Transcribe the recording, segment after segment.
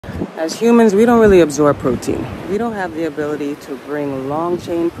As humans, we don't really absorb protein. We don't have the ability to bring long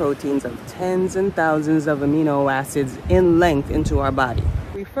chain proteins of tens and thousands of amino acids in length into our body.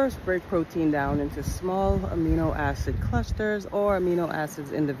 We first break protein down into small amino acid clusters or amino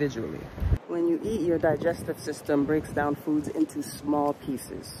acids individually. When you eat, your digestive system breaks down foods into small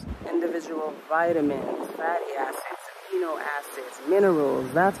pieces. Individual vitamins, fatty acids, amino acids,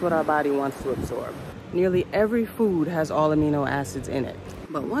 minerals, that's what our body wants to absorb. Nearly every food has all amino acids in it.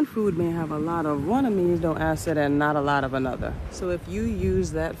 But one food may have a lot of one amino acid and not a lot of another. So if you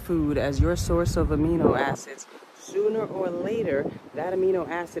use that food as your source of amino acids, sooner or later, that amino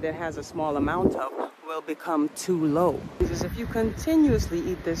acid it has a small amount of will become too low. Because if you continuously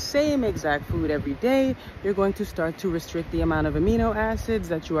eat the same exact food every day, you're going to start to restrict the amount of amino acids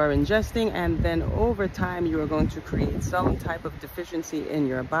that you are ingesting, and then over time you are going to create some type of deficiency in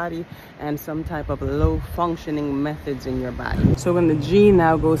your body and some type of low functioning methods in your body. So when the gene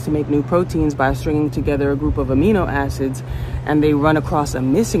now goes to make new proteins by stringing together a group of amino acids and they run across a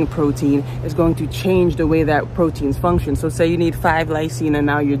missing protein, it's going to change the way that proteins function. So say you need 5 lysine and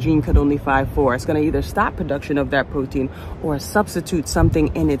now your gene could only 5,4. It's going to either stop production of that protein or substitute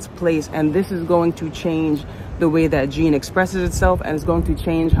something in its place, and this is going to change the way that gene expresses itself, and it's going to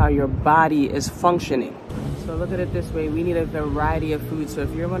change how your body is functioning. So look at it this way, we need a variety of food. So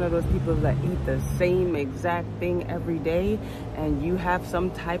if you're one of those people that eat the same exact thing every day and you have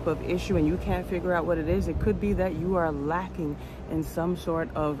some type of issue and you can't figure out what it is, it could be that you are lacking in some sort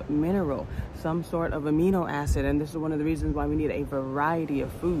of mineral, some sort of amino acid. And this is one of the reasons why we need a variety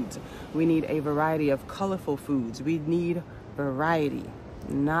of foods. We need a variety of colorful foods. We need variety.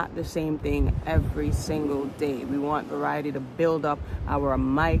 Not the same thing every single day. We want variety to build up our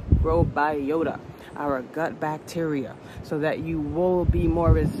microbiota, our gut bacteria, so that you will be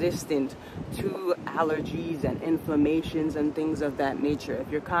more resistant to allergies and inflammations and things of that nature.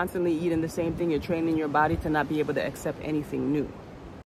 If you're constantly eating the same thing, you're training your body to not be able to accept anything new.